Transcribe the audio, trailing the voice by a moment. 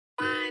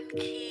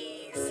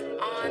Keys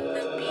on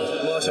the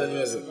beat. Motion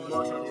music.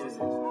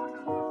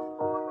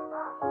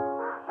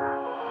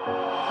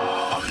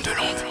 Homme de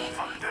l'ombre.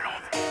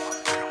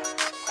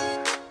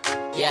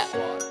 Yeah.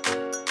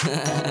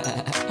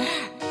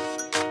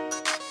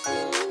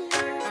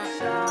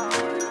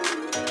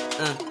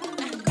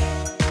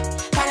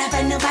 Pas la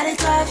peine de parler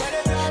trop,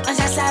 on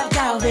s'en sort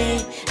garder,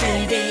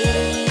 baby.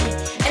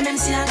 Et même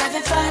si on a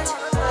fait faute,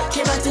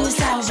 qui va tout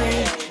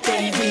sauver,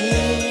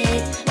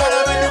 baby. Pas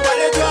la peine de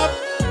parler trop,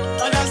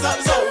 on a ça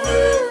sauvé,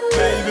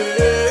 baby.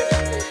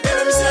 Et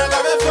même si on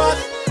avait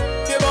faute,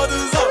 qui va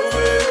tout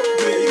sauver,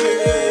 baby.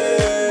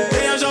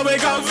 Et un jour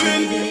avec un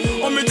film,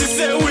 on me dit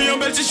c'est oui, on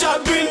belle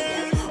chapine.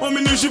 On me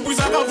dit je pour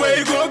ça qu'on voit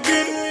les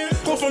coquines.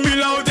 Conforme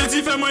là où t'es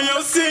dit fais moi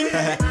un signe.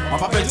 On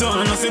va pas temps,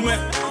 non c'est moi.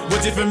 Bon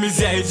t'es fait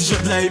misère et tu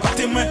là et pas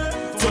tes mains.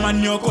 Faut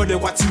m'en encore de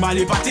quoi tu m'as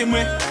les pas tes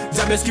mains.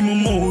 Diabète qui me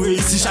mourir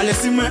ici chalet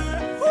si mains.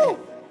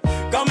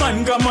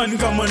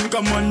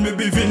 Come on,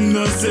 baby, vin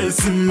no say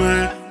si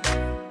moi.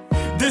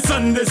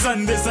 Descend,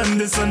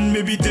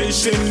 baby,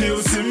 déchaîné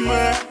aussi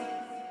moi.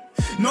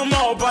 Non,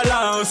 moi, pas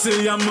là, on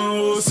sait, y'a mon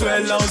haut, soit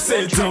là, on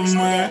sait, tant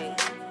moi.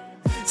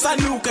 Ça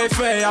nous qu'elle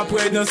fait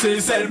après danser,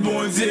 c'est le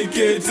bon Dieu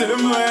qui est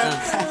moi.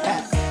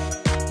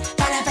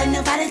 Pas la peine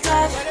de parler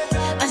trop,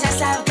 on s'en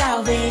sort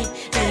garder,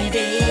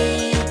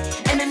 baby.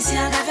 Et même si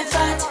on a fait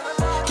faute,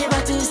 qui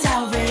va tout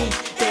sauver,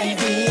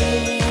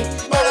 baby.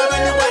 Pas la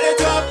peine de parler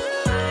trop,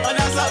 on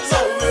a ça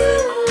sauvé,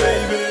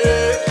 baby.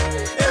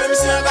 Et même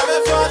si on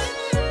avait faute,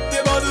 qui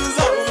va tout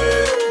sauver,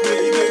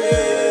 baby.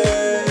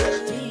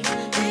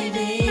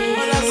 Baby.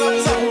 On a ça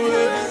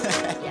sauvé.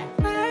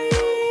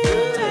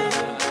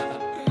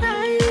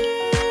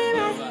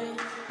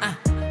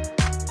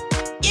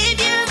 Give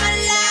you my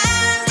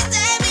love, it's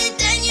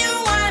everything you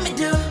want me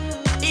to.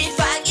 If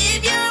I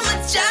give you my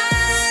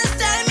chance,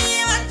 tell me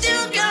what you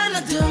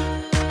gonna do.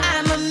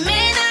 I'm a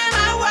man of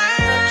my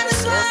word,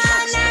 that's why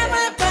I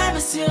never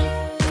promise you.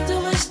 Too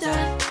much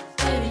time,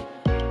 baby,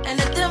 and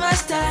too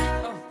much time,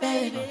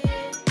 baby.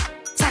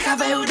 Ça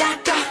veut ou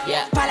d'accord,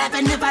 Yeah. pas la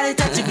peine de parler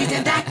toi, tu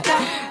putain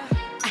d'accord.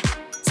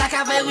 Ça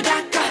veut ou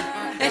d'accord,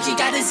 et qui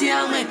garde si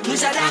on met, nous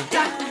sommes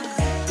d'accord.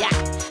 Yeah.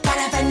 Pas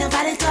la peine de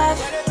parler trop,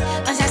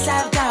 on s'en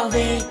sort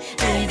garder,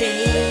 baby.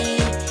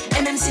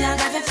 Et même si on a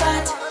fait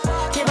faute,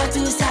 qui va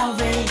tout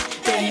sauver,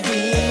 baby.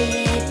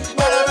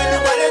 Pas la peine de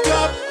parler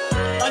trop,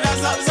 on a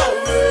ça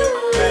sauvé,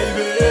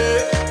 baby.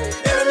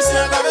 Et même si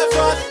on avait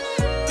faute,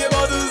 qui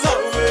va tout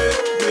sauver,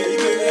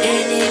 baby.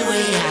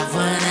 Anyway, I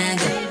wanna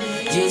go.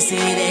 You say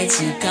that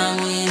you come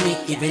with me,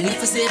 even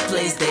if it's a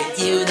place that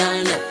you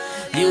don't know.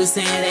 You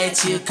say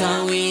that you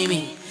come with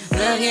me,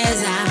 long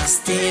as I'll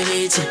stay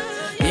with you.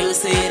 You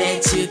say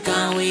that you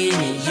come with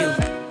me, you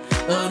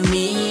hold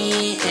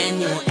me,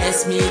 and you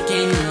ask me,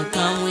 can you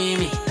come with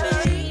me?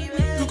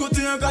 Tout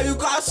côté un gars, you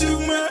can suivre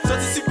moi.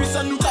 J'anticipe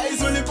ça, nous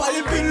trahissons pas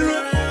les pins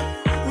loin.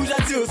 Où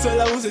j'ai dit au sol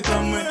là où c'est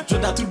en moi. Je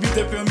dois tout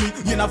biter permis,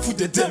 y'en a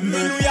foutu de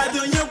mains. Nous y'a de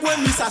rien quoi,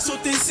 mais ça saute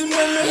si moi.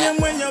 Mais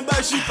moi y'en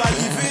bas, j'suis pas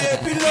arrivé. Et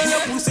puis là, y'a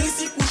poussé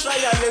si couche à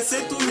y'a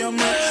laissé tout y'en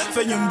main.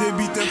 Fait y'en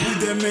débite pour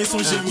des mains, son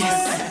génie.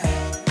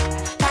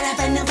 Pas la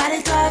peine de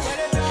parler trop,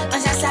 on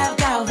s'en sort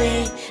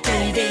garder,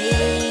 baby.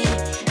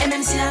 Et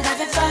même si on a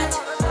fait faute,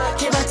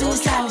 qui va tout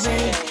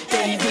sauver,